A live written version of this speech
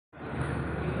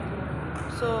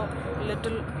So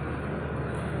little.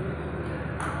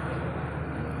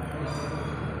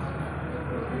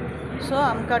 So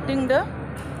I'm cutting the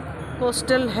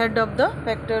costal head of the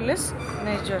pectoralis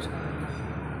major.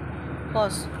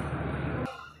 Pause.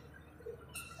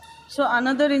 So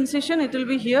another incision, it will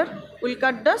be here. We'll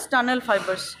cut the sternal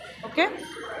fibers. Okay.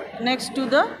 Next to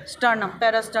the sternum,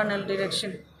 parasternal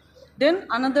direction. Then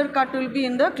another cut will be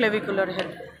in the clavicular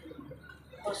head.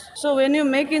 So when you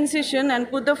make incision and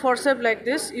put the forceps like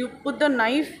this, you put the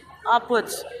knife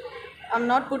upwards. I'm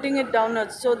not putting it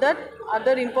downwards so that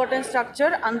other important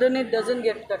structure underneath doesn't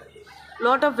get cut.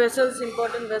 Lot of vessels,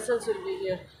 important vessels will be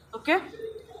here. Okay.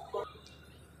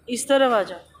 इस तरफ आ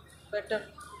जाओ. Better.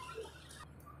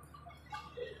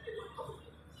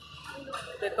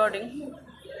 Recording.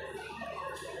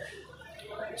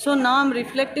 So now I'm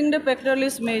reflecting the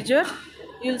pectoralis major.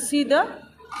 You'll see the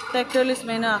pectoralis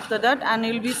minor after that, and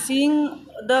you'll be seeing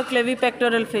the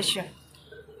clavipectoral fascia.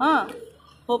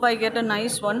 Hope I get a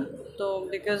nice one. So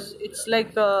because it's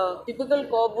like a typical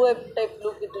cobweb type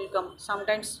look, it will come.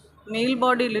 Sometimes male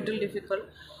body little difficult.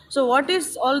 So what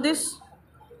is all this?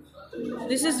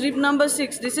 This is rib number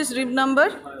 6. This is rib number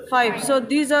 5. So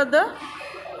these are the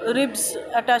ribs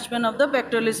attachment of the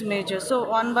pectoralis major. So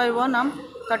one by one I'm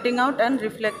cutting out and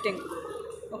reflecting.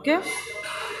 Okay.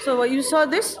 So you saw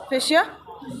this fascia.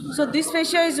 So this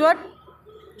fascia is what?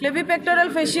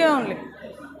 Clavipectoral fascia only.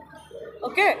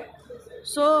 Okay.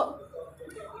 So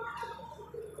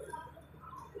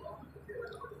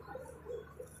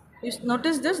you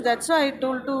notice this. That's why I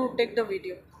told to take the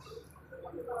video.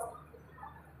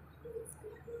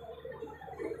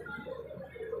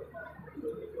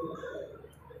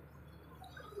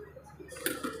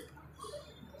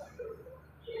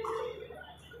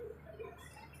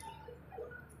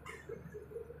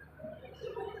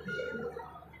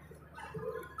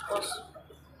 Pause.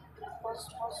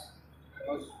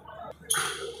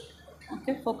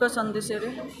 Okay, focus on this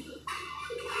area.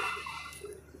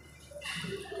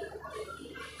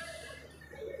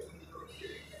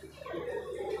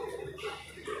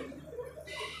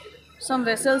 Some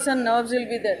vessels and nerves will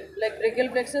be there. Like brachial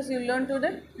plexus, you learn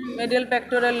today. Medial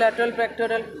pectoral, lateral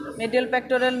pectoral. Medial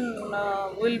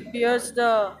pectoral will pierce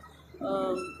the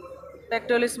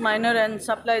pectoralis minor and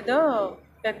supply the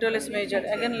pectoralis major.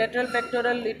 Again, lateral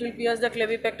pectoral, it will pierce the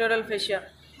clavipectoral fascia.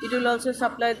 It will also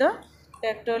supply the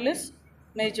pectoralis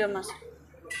major muscle.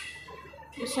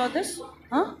 You saw this?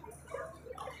 Huh?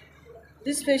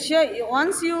 This fascia,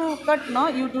 once you cut now,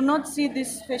 you do not see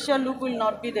this fascia loop will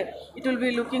not be there. It will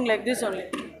be looking like this only.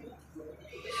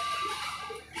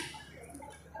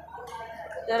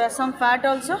 There are some fat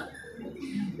also.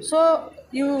 So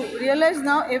you realize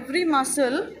now every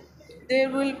muscle there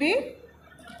will be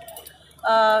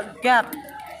a gap.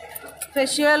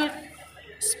 Fascial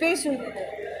space will be there.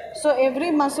 So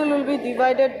every muscle will be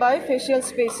divided by fascial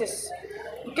spaces.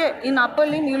 Okay, in upper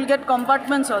limb you will get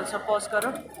compartments also. Pause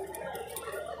karo.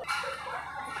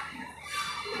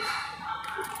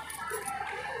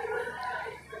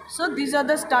 So these are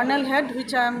the sternal head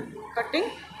which I am cutting,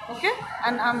 okay,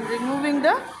 and I am removing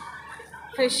the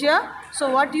fascia. So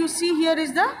what you see here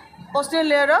is the posterior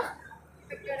layer of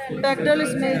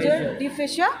pectoralis major, deep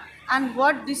fascia, and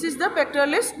what this is the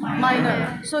pectoralis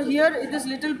minor. So here it is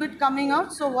little bit coming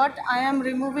out. So what I am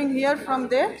removing here from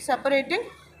there, separating,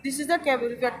 this is the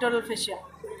clavipectoral fascia.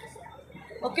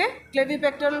 Okay,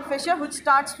 clavipectoral fascia which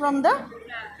starts from the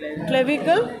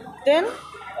clavicle, then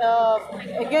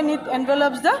again it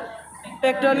envelopes the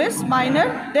pectoralis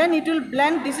minor, then it will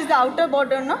blend. This is the outer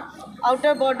border, no?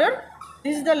 Outer border.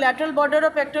 This is the lateral border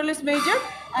of pectoralis major,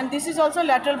 and this is also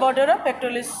lateral border of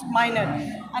pectoralis minor,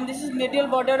 and this is medial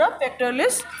border of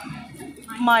pectoralis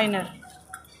minor.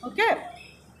 Okay.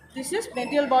 This is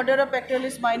medial border of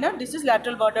pectoralis minor, this is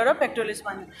lateral border of pectoralis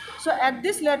minor. So at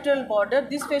this lateral border,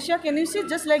 this fascia, can you see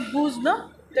just like booze, no?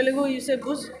 Telugu you say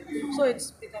booze. So it's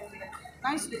becoming like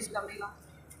nicely it's coming out.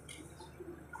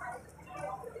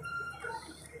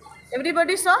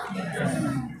 Everybody saw?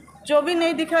 जो भी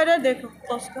नहीं दिखा रहा देखो,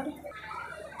 pause करो.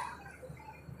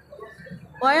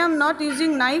 Why I am not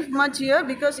using knife much here?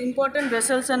 Because important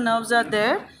vessels and nerves are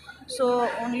there. So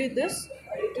only this,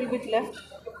 a little bit left.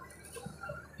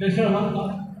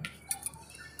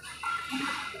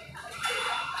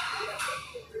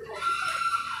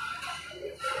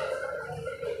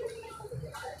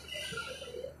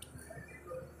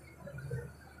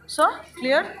 So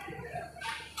clear?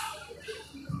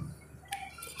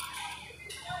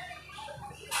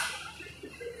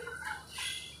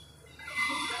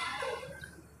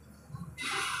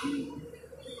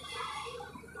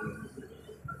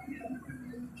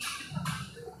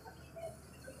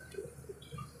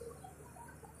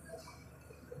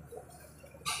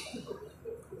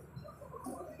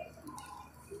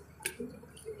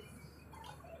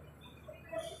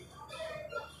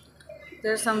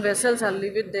 There are some vessels, I'll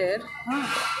leave it there.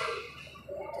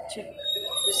 Check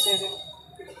this area.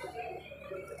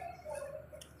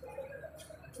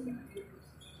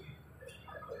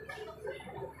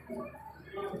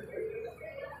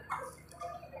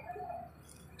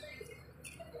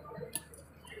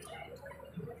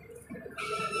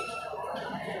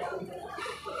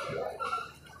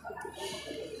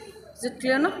 Is it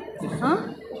clear now?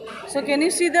 So can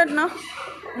you see that now?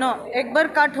 No, एक बार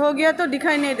cut हो गया तो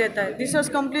दिखाई नहीं देता है. This was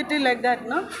completely like that,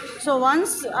 no? So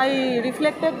once I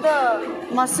reflected the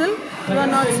muscle, you are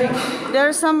not seeing. There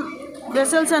are some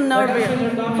vessels and nerve here.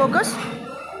 Focus.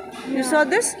 You saw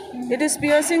this? It is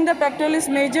piercing the pectoralis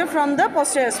major from the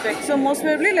posterior aspect. So most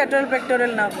probably lateral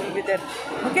pectoral nerve will be there.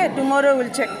 Okay, tomorrow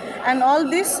we'll check. And all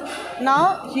this,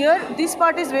 now here, this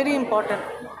part is very important.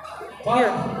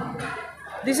 Here.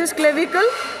 This is clavicle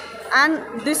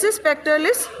and this is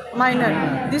pectoralis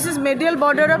minor. This is medial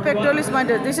border of pectoralis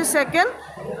minor. This is second,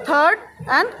 third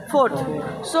and fourth.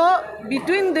 So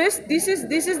between this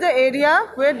is the area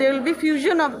where there will be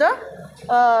fusion of the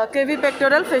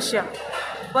clavipectoral fascia.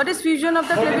 What is fusion of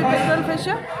the clavipectoral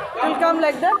fascia? It will come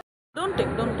like that. Don't take.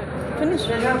 Finish.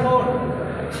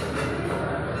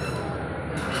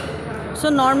 So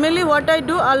normally what I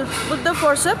do, I'll put the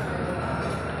forceps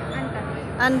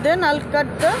and then I'll cut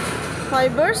the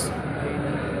fibers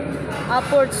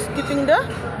upwards, keeping the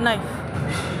knife.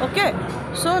 Okay.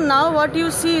 So now what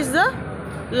you see is the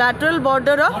lateral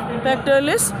border of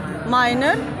pectoralis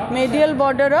minor, medial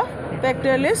border of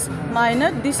pectoralis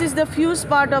minor. This is the fused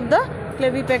part of the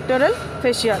clavipectoral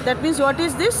fascia. That means what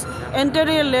is this?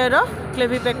 Anterior layer of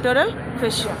clavipectoral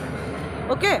fascia.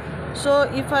 Okay. So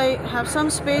if I have some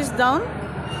space down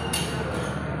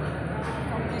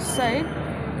on this side,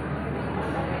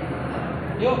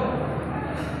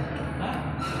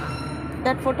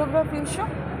 that photograph you show?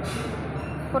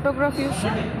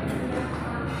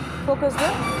 Focus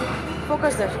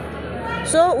there.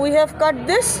 So we have cut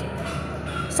this.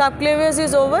 Subclavius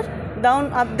is over,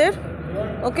 down up there.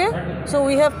 Okay. So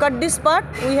we have cut this part.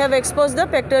 We have exposed the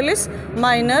pectoralis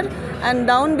minor, and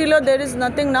down below there is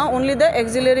nothing now. Only the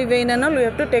axillary vein and all we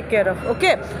have to take care of.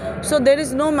 Okay. So there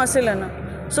is no muscle and all.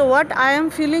 So what I am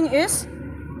feeling is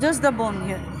just the bone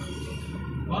here.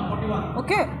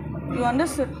 Okay. You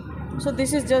understood? So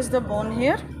this is just the bone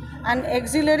here, and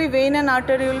axillary vein and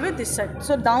artery will be this side.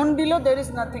 So down below there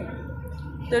is nothing.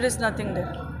 There is nothing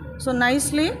there. So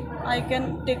nicely I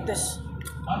can take this.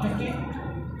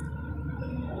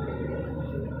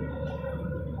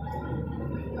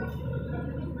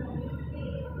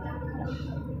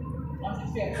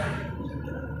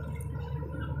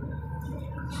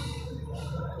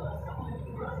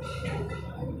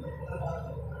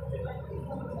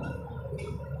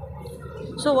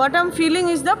 So what I am feeling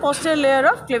is the posterior layer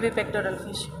of clavipectoral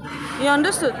fascia. You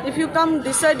understood? If you come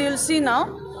this side, you will see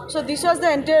now. So this was the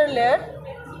anterior layer.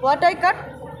 What I cut?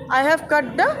 I have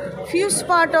cut the fused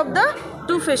part of the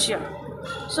two fascia.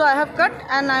 So I have cut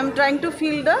and I am trying to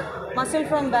feel the muscle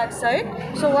from back side.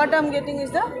 So what I am getting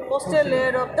is the posterior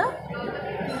layer of the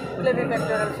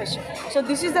clavipectoral fascia. So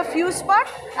this is the fused part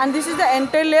and this is the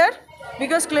anterior layer,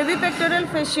 because clavipectoral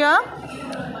fascia,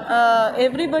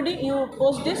 everybody, you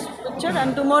post this picture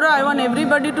and tomorrow I want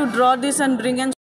everybody to draw this and bring and